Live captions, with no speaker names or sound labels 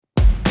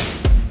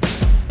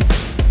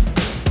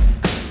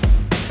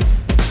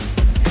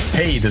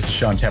Hey, this is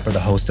Sean Tepper, the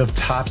host of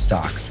Top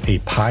Stocks, a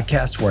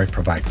podcast where I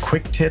provide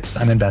quick tips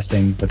on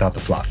investing without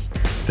the fluff.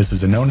 This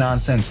is a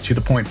no-nonsense,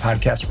 to-the-point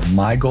podcast where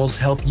my goals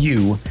help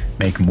you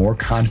make more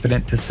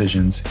confident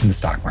decisions in the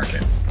stock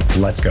market.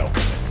 Let's go.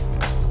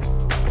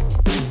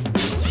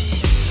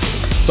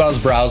 So I was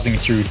browsing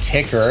through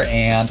Ticker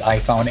and I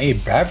found a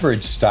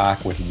beverage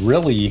stock with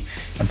really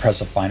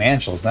impressive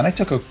financials. Then I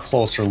took a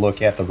closer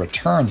look at the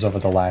returns over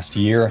the last 5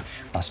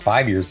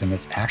 years, and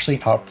it's actually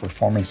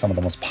outperforming some of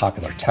the most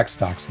popular tech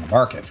stocks in the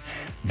market.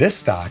 This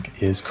stock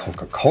is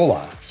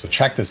Coca-Cola. So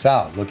check this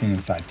out. Looking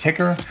inside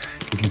Ticker,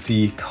 you can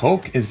see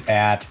Coke is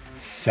at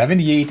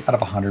 78 out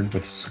of 100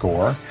 with a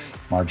score.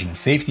 Margin of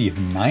safety of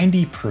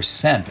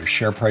 90%. Their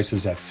share price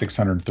is at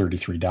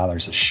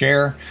 $633 a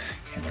share,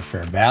 and their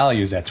fair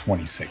value is at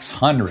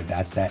 $2,600.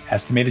 That's that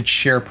estimated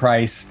share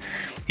price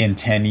in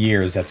 10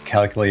 years. That's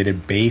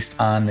calculated based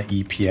on the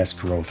EPS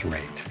growth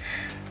rate.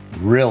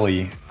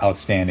 Really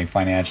outstanding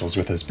financials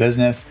with this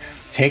business.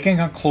 Taking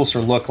a closer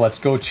look, let's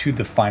go to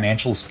the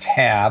financials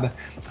tab.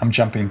 I'm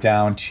jumping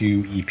down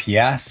to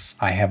EPS.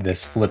 I have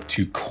this flipped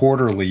to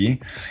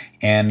quarterly.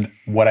 And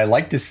what I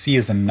like to see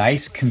is a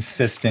nice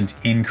consistent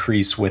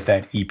increase with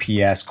that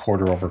EPS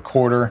quarter over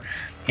quarter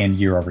and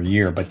year over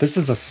year. But this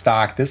is a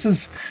stock, this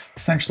is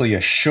essentially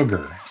a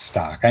sugar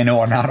stock. I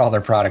know not all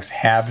their products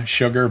have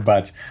sugar,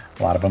 but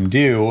a lot of them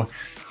do.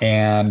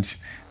 And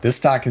this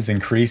stock is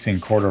increasing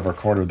quarter over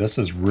quarter. This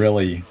is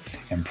really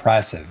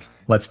impressive.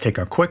 Let's take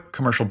a quick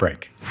commercial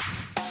break.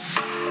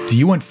 Do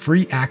you want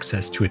free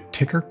access to a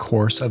Ticker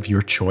course of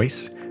your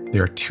choice?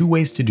 There are two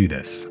ways to do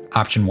this.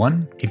 Option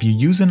one, if you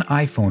use an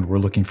iPhone, we're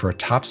looking for a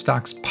Top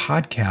Stocks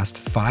podcast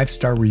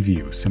 5-star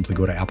review. Simply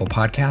go to Apple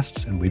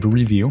Podcasts and leave a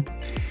review.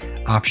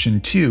 Option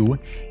two,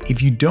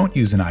 if you don't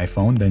use an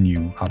iPhone, then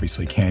you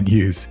obviously can't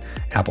use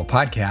Apple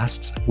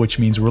Podcasts, which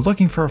means we're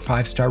looking for a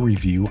 5-star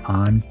review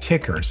on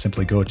Ticker.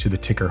 Simply go to the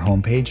Ticker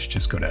homepage.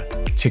 Just go to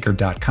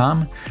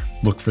ticker.com.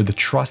 Look for the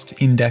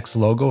Trust Index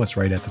logo. It's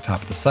right at the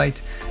top of the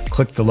site.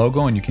 Click the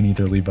logo and you can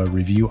either leave a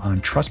review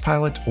on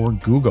Trustpilot or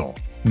Google.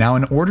 Now,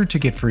 in order to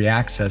get free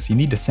access, you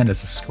need to send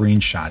us a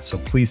screenshot. So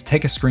please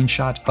take a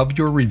screenshot of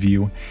your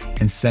review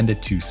and send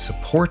it to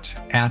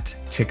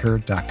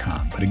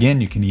support@ticker.com. But again,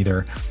 you can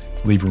either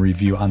leave a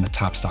review on the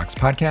Top Stocks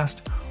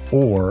podcast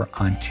or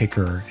on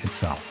Ticker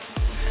itself.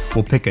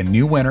 We'll pick a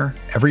new winner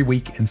every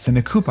week and send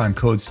a coupon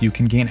code so you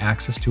can gain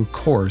access to a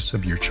course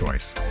of your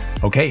choice.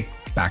 Okay,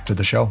 back to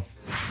the show.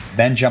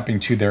 Then jumping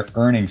to their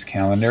earnings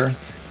calendar,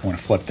 I want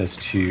to flip this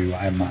to,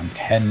 I'm on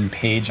 10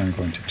 page, I'm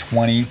going to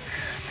 20.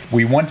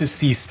 We want to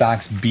see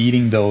stocks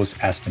beating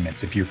those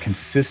estimates. If you're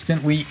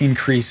consistently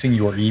increasing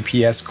your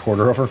EPS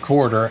quarter over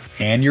quarter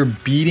and you're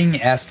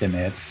beating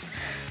estimates,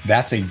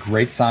 that's a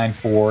great sign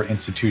for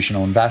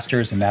institutional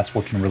investors, and that's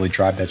what can really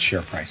drive that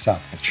share price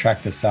up. Well,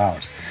 check this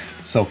out.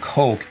 So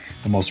Coke,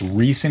 the most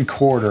recent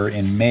quarter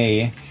in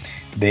May,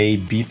 they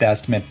beat the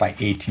estimate by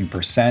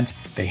 18%.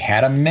 They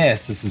had a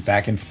miss, this is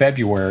back in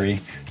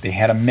February, they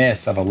had a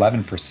miss of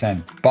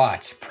 11%.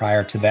 But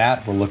prior to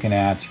that, we're looking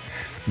at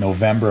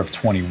November of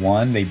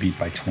 21, they beat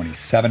by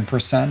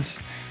 27%.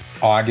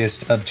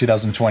 August of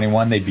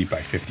 2021, they beat by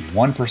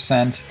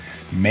 51%.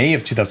 May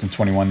of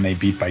 2021, they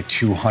beat by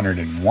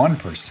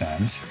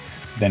 201%.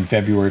 Then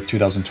February of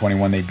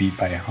 2021, they beat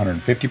by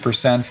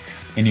 150%.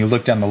 And you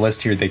look down the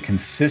list here, they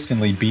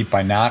consistently beat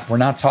by we're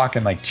not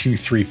talking like 2,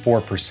 3,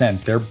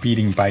 4%. They're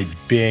beating by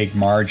big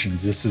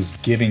margins. This is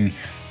giving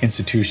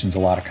institutions a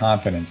lot of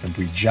confidence. If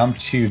we jump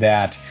to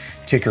that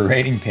Ticker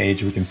rating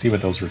page, we can see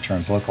what those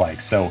returns look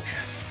like. So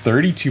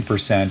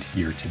 32%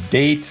 year to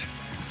date,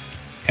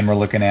 and we're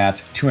looking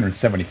at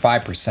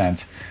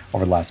 275%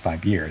 over the last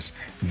 5 years.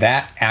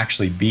 That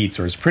actually beats,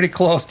 or is pretty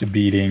close to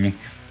beating,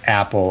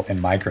 Apple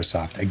and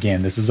Microsoft.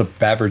 Again, this is a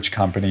beverage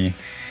company,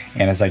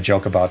 and as I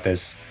joke about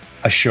this,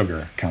 a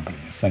sugar company.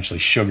 Essentially,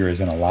 sugar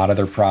is in a lot of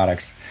their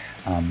products,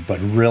 but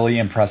really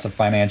impressive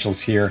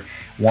financials here.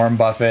 Warren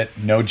Buffett,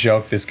 no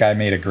joke, this guy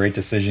made a great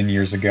decision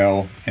years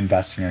ago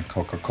investing in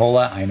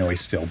Coca-Cola. I know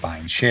he's still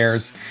buying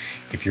shares.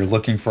 If you're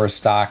looking for a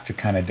stock to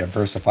kind of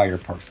diversify your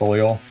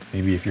portfolio,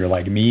 maybe if you're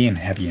like me and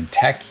heavy in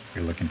tech,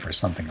 you're looking for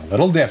something a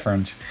little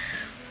different,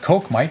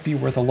 Coke might be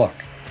worth a look.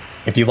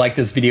 If you like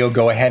this video,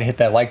 go ahead, hit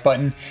that like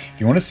button. If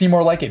you want to see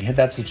more like it, hit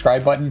that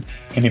subscribe button.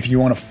 And if you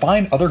want to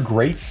find other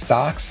great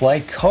stocks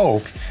like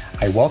Coke,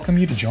 I welcome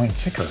you to join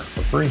Ticker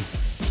for free.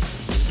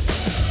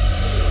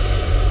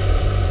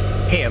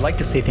 Hey, I'd like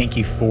to say thank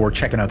you for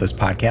checking out this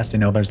podcast. I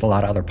know there's a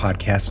lot of other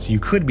podcasts you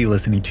could be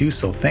listening to,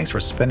 so thanks for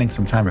spending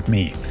some time with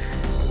me.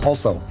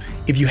 Also,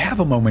 if you have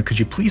a moment, could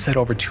you please head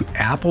over to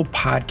Apple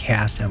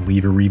Podcasts and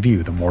leave a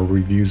review? The more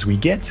reviews we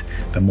get,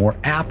 the more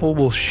Apple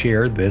will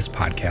share this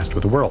podcast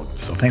with the world.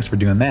 So thanks for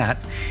doing that.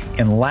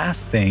 And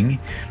last thing,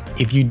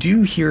 if you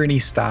do hear any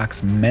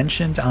stocks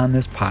mentioned on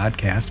this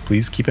podcast,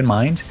 please keep in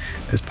mind,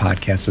 this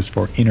podcast is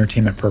for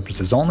entertainment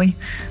purposes only.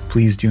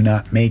 Please do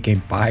not make a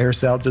buy or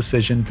sell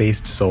decision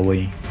based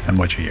solely on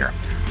what you hear.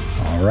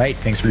 All right,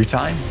 thanks for your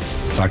time.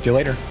 Talk to you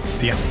later.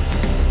 See ya.